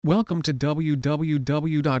Welcome to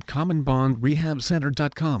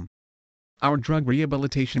www.commonbondrehabcenter.com. Our drug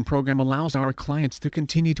rehabilitation program allows our clients to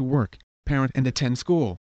continue to work, parent and attend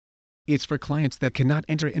school. It's for clients that cannot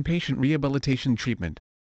enter inpatient rehabilitation treatment.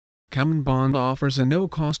 Common Bond offers a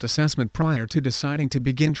no-cost assessment prior to deciding to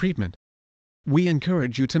begin treatment. We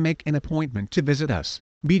encourage you to make an appointment to visit us,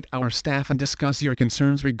 meet our staff and discuss your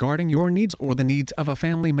concerns regarding your needs or the needs of a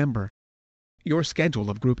family member. Your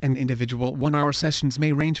schedule of group and individual 1-hour sessions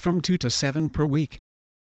may range from 2 to 7 per week.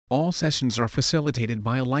 All sessions are facilitated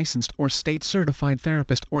by a licensed or state-certified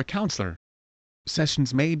therapist or counselor.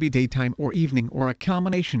 Sessions may be daytime or evening or a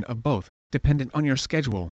combination of both, dependent on your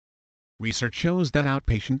schedule. Research shows that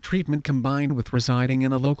outpatient treatment combined with residing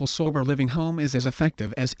in a local sober living home is as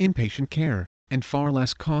effective as inpatient care, and far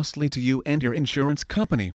less costly to you and your insurance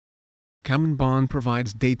company. Common Bond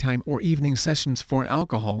provides daytime or evening sessions for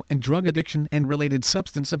alcohol and drug addiction and related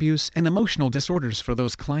substance abuse and emotional disorders for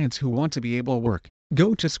those clients who want to be able to work,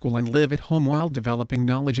 go to school and live at home while developing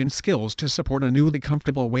knowledge and skills to support a newly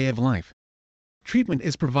comfortable way of life. Treatment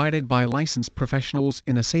is provided by licensed professionals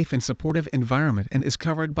in a safe and supportive environment and is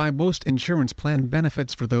covered by most insurance plan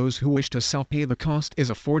benefits. For those who wish to self-pay, the cost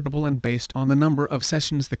is affordable and based on the number of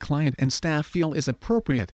sessions the client and staff feel is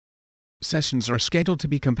appropriate. Sessions are scheduled to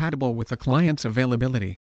be compatible with the client's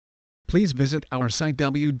availability. Please visit our site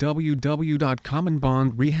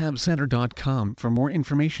www.commonbondrehabcenter.com for more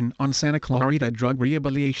information on Santa Clarita Drug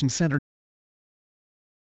Rehabilitation Center.